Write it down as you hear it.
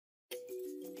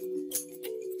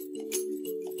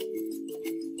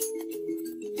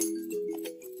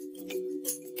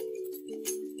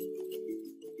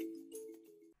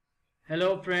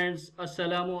Hello friends,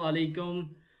 Assalamu alaikum.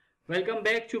 Welcome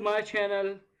back to my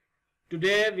channel.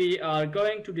 Today we are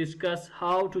going to discuss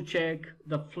how to check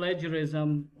the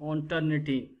plagiarism on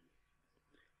Turnitin.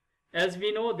 As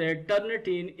we know that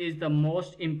Turnitin is the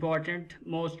most important,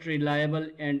 most reliable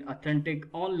and authentic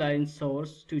online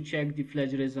source to check the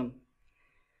plagiarism.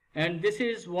 And this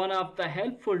is one of the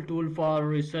helpful tool for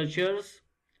researchers,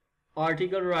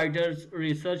 article writers,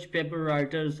 research paper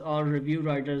writers or review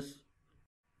writers.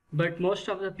 But most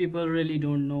of the people really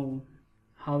don't know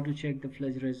how to check the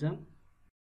plagiarism.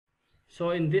 So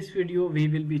in this video we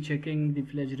will be checking the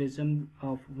plagiarism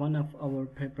of one of our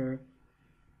paper.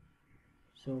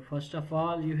 So first of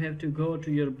all you have to go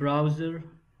to your browser.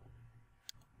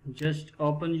 Just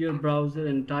open your browser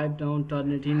and type down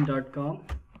turnitin.com.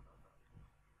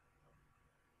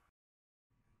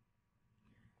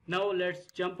 Now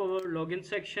let's jump over login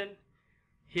section.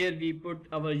 Here we put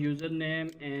our username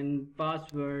and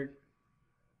password.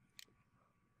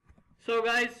 So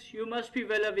guys, you must be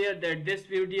well aware that this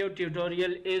video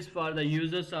tutorial is for the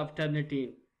users of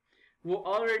Turnitin who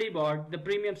already bought the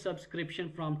premium subscription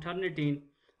from Turnitin,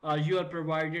 or you are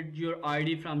provided your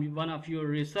ID from one of your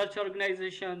research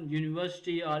organization,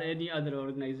 university or any other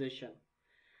organization.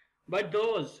 But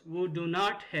those who do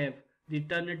not have the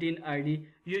Turnitin ID,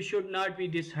 you should not be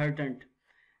disheartened,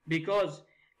 because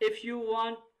if you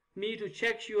want me to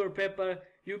check your paper,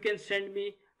 you can send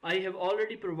me. I have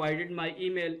already provided my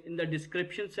email in the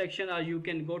description section, or you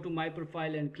can go to my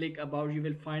profile and click about. You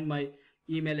will find my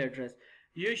email address.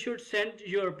 You should send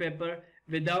your paper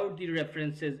without the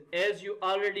references, as you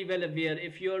already well aware,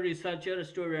 if you are a researcher or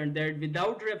student, that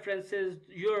without references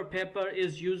your paper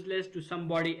is useless to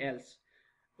somebody else.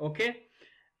 Okay?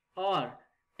 Or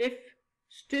if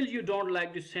still you don't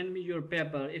like to send me your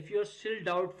paper, if you are still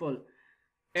doubtful,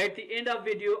 at the end of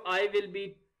video I will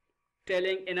be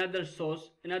telling another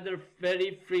source, another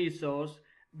very free source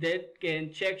that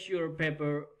can check your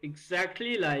paper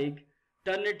exactly like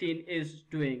Turnitin is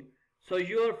doing. So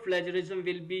your plagiarism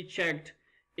will be checked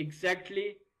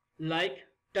exactly like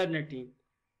Turnitin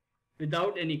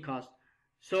without any cost.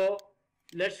 So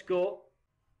let's go.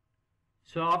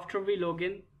 So after we log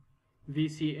in, we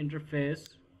see interface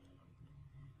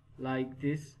like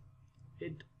this.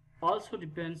 It also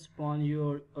depends upon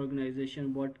your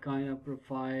organization what kind of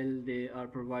profile they are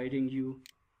providing you.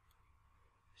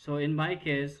 So in my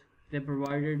case they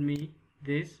provided me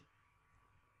this,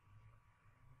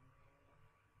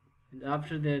 and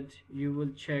after that you will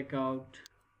check out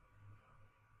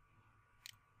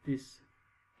this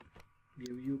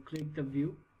view. You click the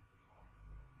view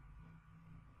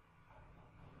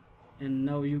and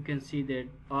now you can see that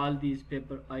all these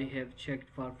paper I have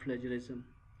checked for plagiarism.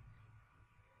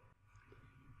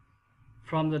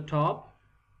 From the top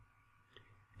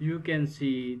you can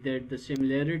see that the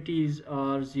similarities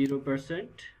are 0%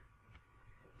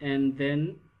 and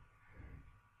then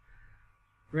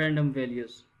random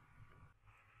values.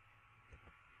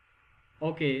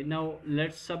 Okay, now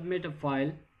let's submit a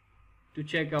file to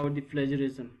check out the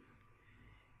plagiarism.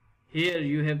 Here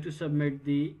you have to submit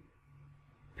the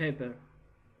paper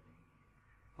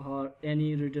or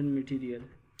any written material.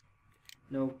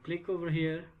 Now click over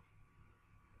here.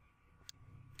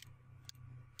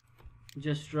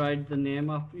 Just write the name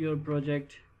of your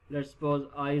project. Let's suppose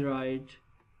I write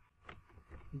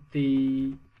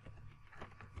the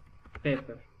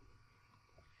paper.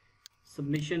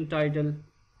 Submission title,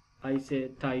 I say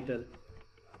title.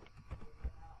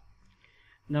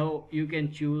 Now you can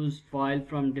choose file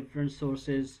from different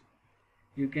sources.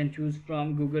 You can choose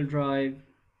from Google Drive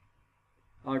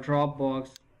or Dropbox.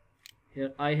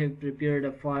 Here I have prepared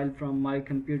a file from my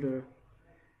computer.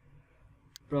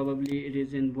 Probably it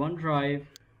is in OneDrive.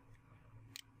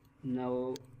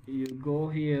 Now you go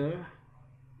here,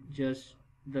 just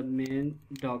the main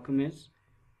documents.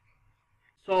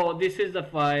 So this is the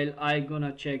file I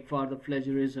gonna check for the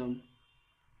plagiarism.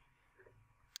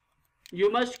 You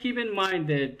must keep in mind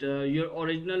that your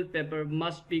original paper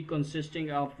must be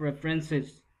consisting of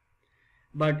references.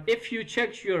 But if you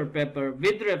check your paper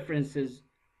with references,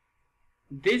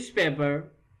 this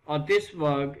paper or this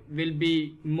work will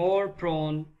be more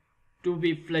prone to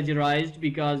be plagiarized,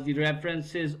 because the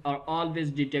references are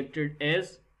always detected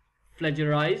as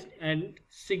plagiarized and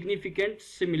significant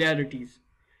similarities.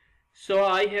 So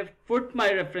I have put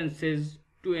my references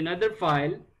to another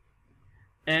file,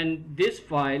 and this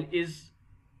file is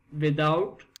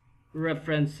without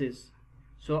references.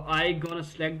 So I gonna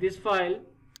select this file.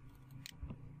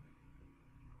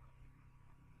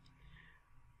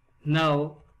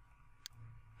 Now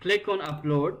click on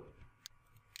upload.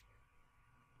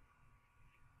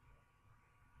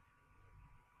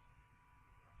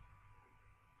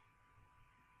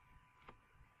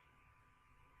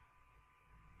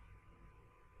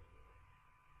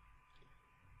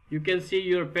 You can see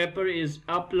your paper is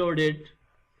uploaded,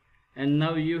 and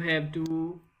now you have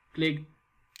to click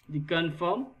the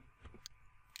confirm.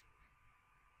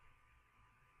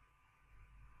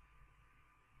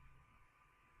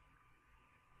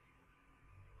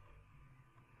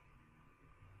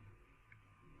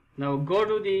 Now go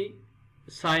to the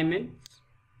assignments,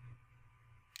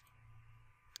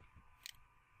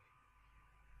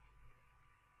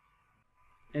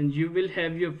 and you will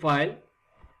have your file.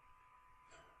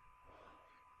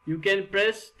 You can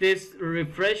press this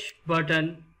refresh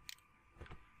button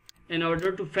in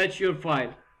order to fetch your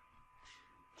file.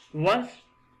 Once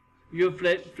your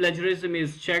plagiarism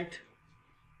is checked,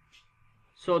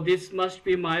 so this must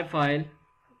be my file.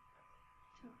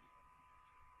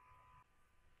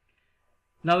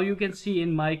 Now you can see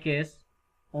in my case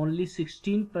only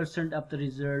 16% of the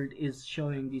result is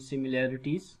showing the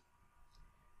similarities.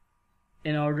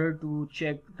 In order to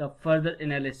check the further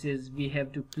analysis, we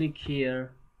have to click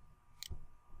here.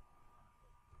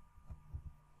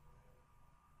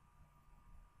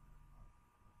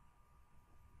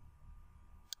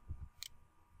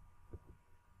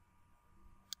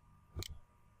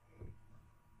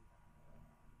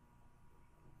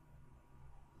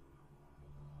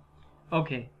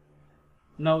 Okay,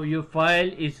 now your file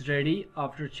is ready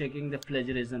after checking the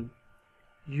plagiarism.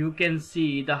 You can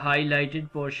see the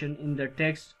highlighted portion in the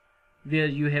text where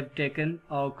you have taken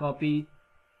or copied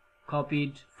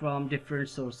from different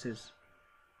sources.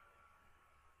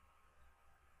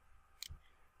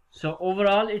 So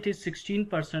overall it is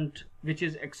 16%, which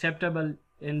is acceptable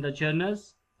in the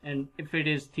journals, and if it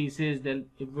is thesis then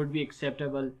it would be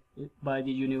acceptable by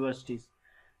the universities.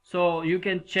 So you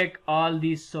can check all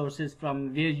these sources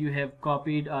from where you have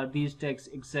copied are these texts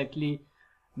exactly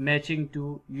matching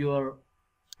to your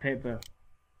paper.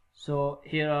 So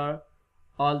here are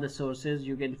all the sources.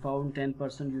 You can found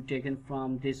 10% you taken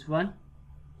from this one,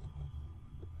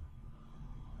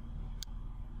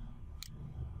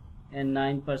 and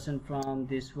 9% from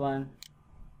this one,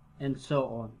 and so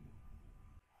on.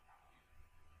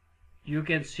 You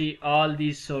can see all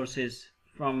these sources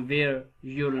from where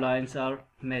your lines are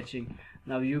matching.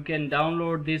 Now you can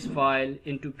download this file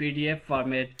into PDF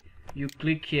format. You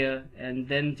click here and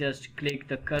then just click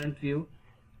the current view.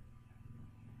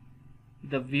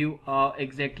 The view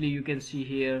exactly you can see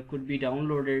here could be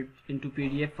downloaded into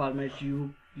PDF format.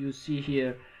 You see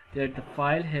here that the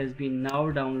file has been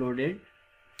now downloaded.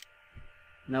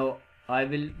 Now I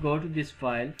will go to this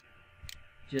file.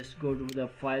 Just go to the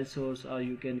file source, or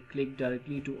you can click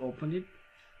directly to open it.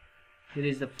 Here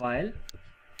is the file.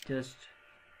 Just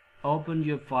open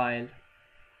your file,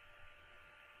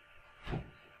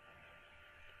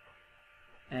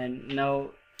 and now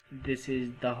this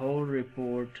is the whole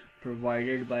report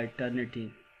provided by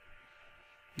Turnitin.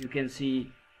 You can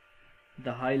see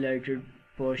the highlighted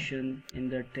portion in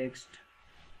the text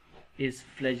is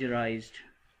plagiarized.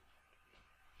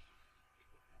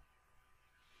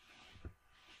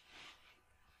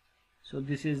 So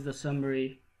this is the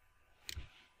summary.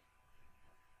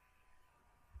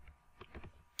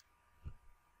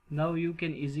 Now you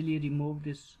can easily remove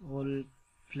this whole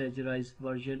plagiarized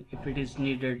version if it is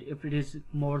needed, if it is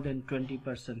more than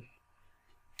 20%.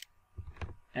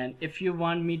 And if you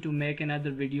want me to make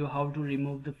another video how to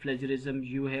remove the plagiarism,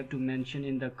 you have to mention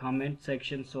in the comment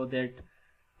section, so that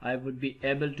I would be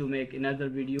able to make another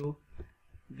video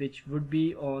which would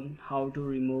be on how to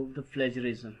remove the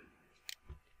plagiarism.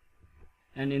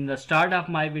 And in the start of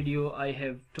my video I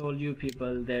have told you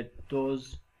people that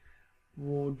those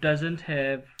who doesn't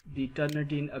have the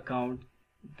Turnitin account,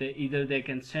 they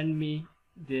can send me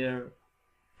their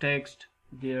text,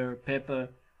 their paper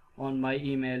on my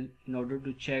email in order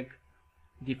to check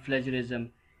the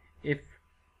plagiarism. If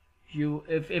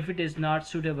it is not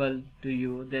suitable to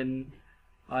you, then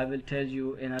I will tell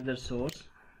you another source.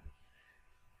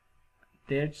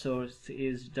 That source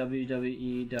is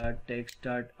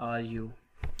www.text.ru.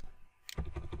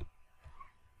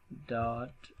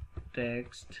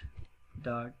 .text.ru.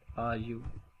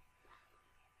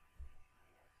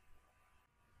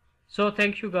 So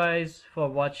thank you guys for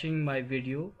watching my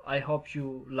video. I hope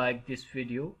you like this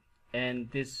video and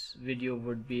this video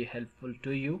would be helpful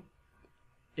to you.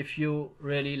 If you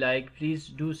really like, please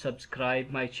do subscribe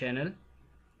my channel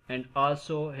and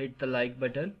also hit the like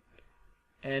button.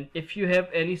 And if you have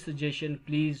any suggestion,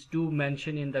 please do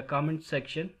mention in the comment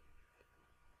section.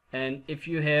 And if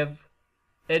you have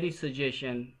any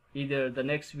suggestion, either the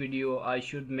next video I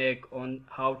should make on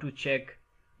how to check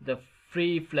the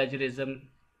free plagiarism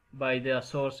by the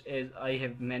source as I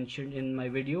have mentioned in my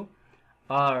video,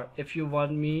 or if you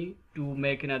want me to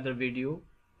make another video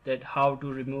that how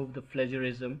to remove the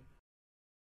plagiarism